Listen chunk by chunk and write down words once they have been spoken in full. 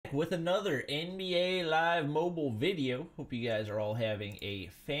back with another NBA Live mobile video. Hope you guys are all having a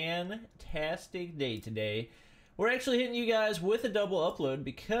fantastic day today. We're actually hitting you guys with a double upload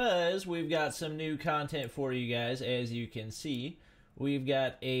because we've got some new content for you guys. As you can see, we've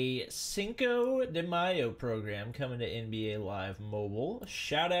got a Cinco de Mayo program coming to NBA Live Mobile.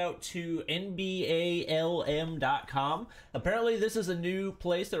 Shout out to NBALM.com. Apparently this is a new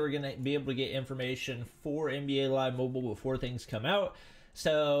place that we're going to be able to get information for NBA Live Mobile before things come out.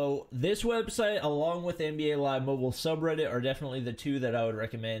 So this website along with the NBA Live Mobile subreddit are definitely the two that I would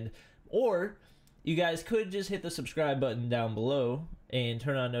recommend. Or you guys could just hit the subscribe button down below and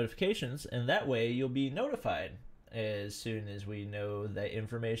turn on notifications, and that way you'll be notified as soon as we know that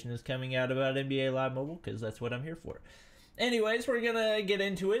information is coming out about NBA Live Mobile, because that's what I'm here for. Anyways, we're going to get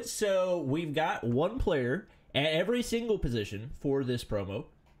into it. So we've got one player at every single position for this promo.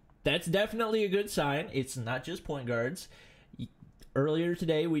 That's definitely a good sign. It's not just point guards. Earlier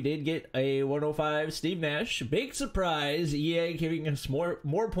today, we did get a 105 Steve Nash. Big surprise. EA giving us more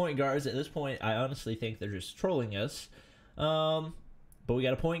point guards. At this point, I honestly think they're just trolling us. But we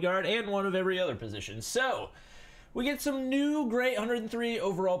got a point guard and one of every other position. So we get some new great 103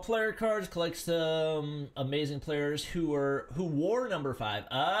 overall player cards. Collect some amazing players who wore number 5.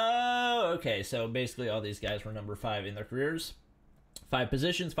 Oh, okay. So basically all these guys were number 5 in their careers. 5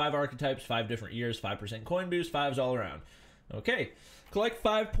 positions, 5 archetypes, 5 different years, 5% coin boost, 5s all around. Okay. Collect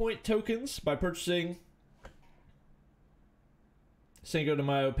 5 point tokens by purchasing Cinco de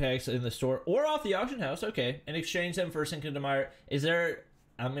Mayo packs in the store or off the auction house. Okay. And exchange them for Cinco de Mayo. Is there...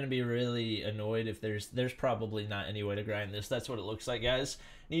 I'm going to be really annoyed if there's probably not any way to grind this. That's what it looks like, guys.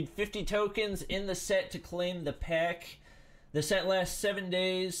 Need 50 tokens in the set to claim the pack. The set lasts 7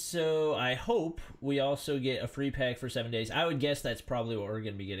 days, so I hope we also get a free pack for 7 days. I would guess that's probably what we're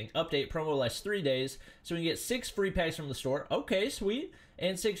going to be getting. Update, promo lasts 3 days, so we can get 6 free packs from the store. Okay, sweet.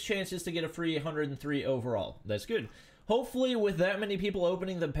 And 6 chances to get a free 103 overall. That's good. Hopefully, with that many people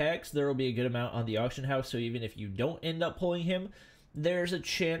opening the packs, there will be a good amount on the auction house, so even if you don't end up pulling him, there's a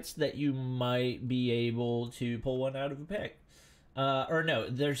chance that you might be able to pull one out of a pack. Or no,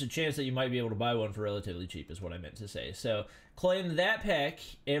 there's a chance that you might be able to buy one for relatively cheap is what I meant to say. So, claim that pack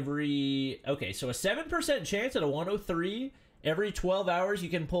every... Okay, so a 7% chance at a 103 every 12 hours you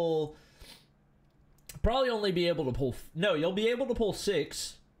can pull... Probably only be able to pull... No, you'll be able to pull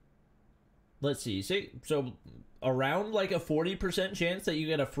 6. Let's see. So, around like a 40% chance that you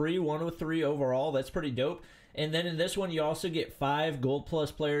get a free 103 overall. That's pretty dope. And then in this one, you also get 5 Gold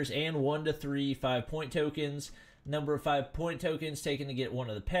Plus players and 1 to 3 5-point tokens. Number of 5-point tokens taken to get one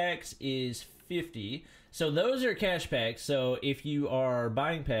of the packs is 50. So those are cash packs. So if you are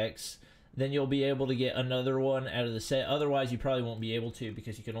buying packs, then you'll be able to get another one out of the set. Otherwise, you probably won't be able to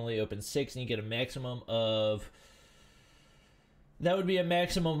because you can only open 6 and you get a maximum of... That would be a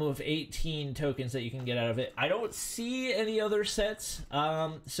maximum of 18 tokens that you can get out of it. I don't see any other sets.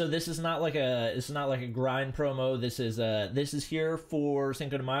 So this is not like a grind promo. This is here for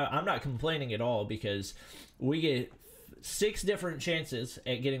Cinco de Mayo. I'm not complaining at all because we get 6 different chances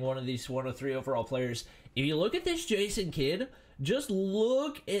at getting one of these 103 overall players. If you look at this Jason Kidd, just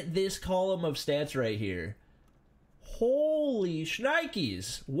look at this column of stats right here. Holy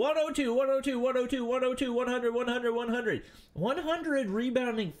shnikes. 102, 102, 102, 102, 100, 100, 100. 100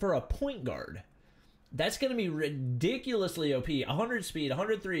 rebounding for a point guard. That's going to be ridiculously OP. 100 speed,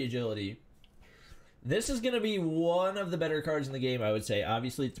 103 agility. This is going to be one of the better cards in the game, I would say.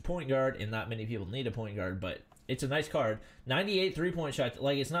 Obviously, it's a point guard, and not many people need a point guard, but it's a nice card. 98 three-point shot.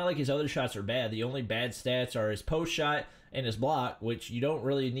 Like, it's not like his other shots are bad. The only bad stats are his post shot and his block, which you don't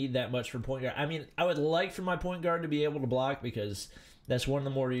really need that much for point guard. I mean, I would like for my point guard to be able to block because that's one of the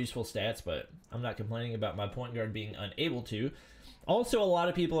more useful stats, but I'm not complaining about my point guard being unable to. Also, a lot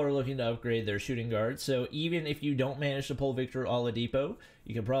of people are looking to upgrade their shooting guard, so even if you don't manage to pull Victor Oladipo,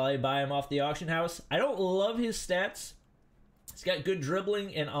 you can probably buy him off the auction house. I don't love his stats. He's got good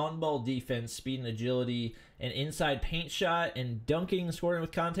dribbling and on-ball defense, speed and agility, and inside paint shot, and dunking, scoring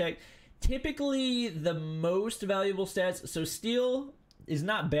with contact. Typically, the most valuable stats, so steal is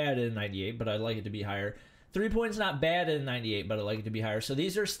not bad at a 98, but I'd like it to be higher. 3-point's not bad at a 98, but I'd like it to be higher. So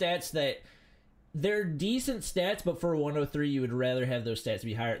these are stats that, they're decent stats, but for a 103, you would rather have those stats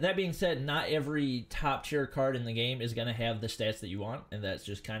be higher. That being said, not every top-tier card in the game is going to have the stats that you want, and that's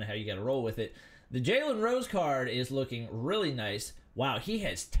just kind of how you got to roll with it. The Jalen Rose card is looking really nice. Wow, he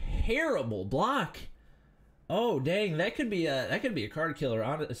has terrible block. Oh, dang, that could be a card killer,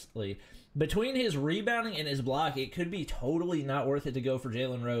 honestly. Between his rebounding and his block, it could be totally not worth it to go for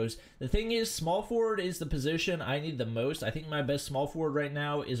Jalen Rose. The thing is, small forward is the position I need the most. I think my best small forward right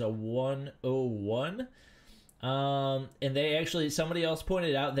now is a 101. And they actually, somebody else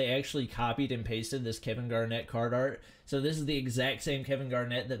pointed out, they actually copied and pasted this Kevin Garnett card art. So this is the exact same Kevin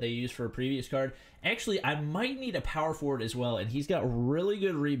Garnett that they used for a previous card. Actually, I might need a power forward as well, and he's got really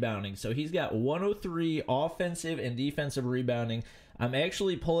good rebounding. So he's got 103 offensive and defensive rebounding. I'm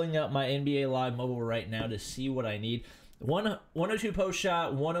actually pulling up my NBA Live mobile right now to see what I need. 102 post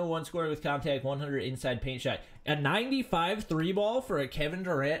shot, 101 scoring with contact, 100 inside paint shot. A 95 3 ball for a Kevin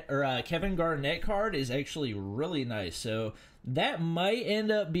Durant or a Kevin Garnett card is actually really nice. So that might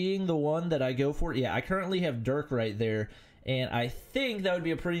end up being the one that I go for. Yeah, I currently have Dirk right there, and I think that would be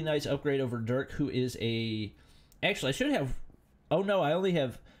a pretty nice upgrade over Dirk, who is a... Actually, I should have... Oh, no, I only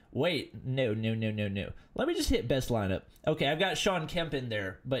have... Wait, no. Let me just hit best lineup. Okay, I've got Sean Kemp in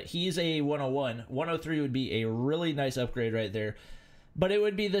there, but he's a 101. 103 would be a really nice upgrade right there. But it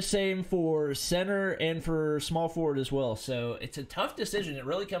would be the same for center and for small forward as well. So it's a tough decision. It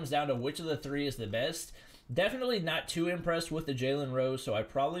really comes down to which of the three is the best. Definitely not too impressed with the Jalen Rose, so I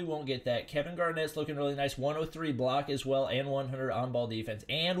probably won't get that. Kevin Garnett's looking really nice. 103 block as well, and 100 on-ball defense,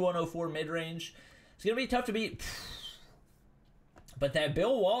 and 104 mid-range. It's going to be tough to beat. But that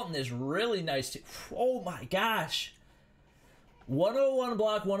Bill Walton is really nice too. Oh my gosh. 101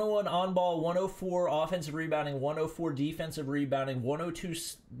 block, 101 on ball, 104 offensive rebounding, 104 defensive rebounding, 102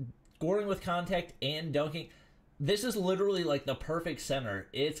 scoring with contact and dunking. This is literally like the perfect center.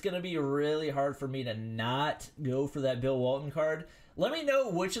 It's going to be really hard for me to not go for that Bill Walton card. Let me know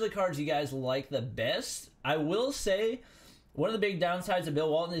which of the cards you guys like the best. I will say... One of the big downsides of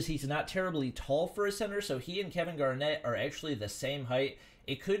Bill Walton is he's not terribly tall for a center, so he and Kevin Garnett are actually the same height.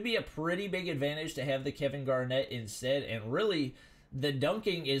 It could be a pretty big advantage to have the Kevin Garnett instead, and really, the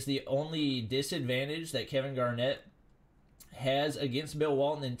dunking is the only disadvantage that Kevin Garnett has against Bill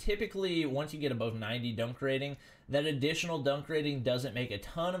Walton, and typically, once you get above 90 dunk rating, that additional dunk rating doesn't make a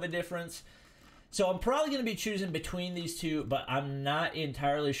ton of a difference. So I'm probably going to be choosing between these two, but I'm not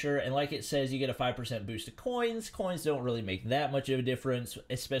entirely sure. And like it says, you get a 5% boost to coins. Coins don't really make that much of a difference,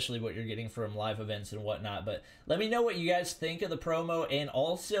 especially what you're getting from live events and whatnot. But let me know what you guys think of the promo, and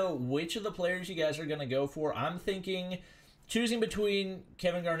also which of the players you guys are going to go for. I'm thinking choosing between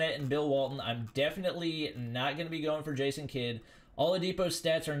Kevin Garnett and Bill Walton. I'm definitely not going to be going for Jason Kidd. Oladipo's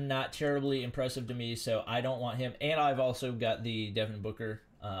stats are not terribly impressive to me, so I don't want him. And I've also got the Devin Booker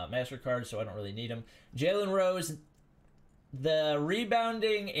MasterCard, so I don't really need him. Jalen Rose, the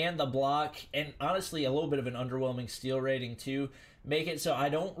rebounding and the block, and honestly a little bit of an underwhelming steal rating too, make it so I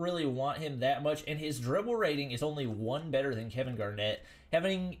don't really want him that much. And his dribble rating is only one better than Kevin Garnett.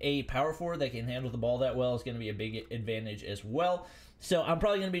 Having a power forward that can handle the ball that well is going to be a big advantage as well. So I'm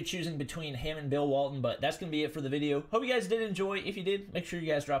probably going to be choosing between him and Bill Walton, but that's going to be it for the video. Hope you guys did enjoy. If you did, make sure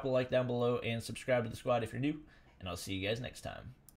you guys drop a like down below and subscribe to the squad if you're new, and I'll see you guys next time.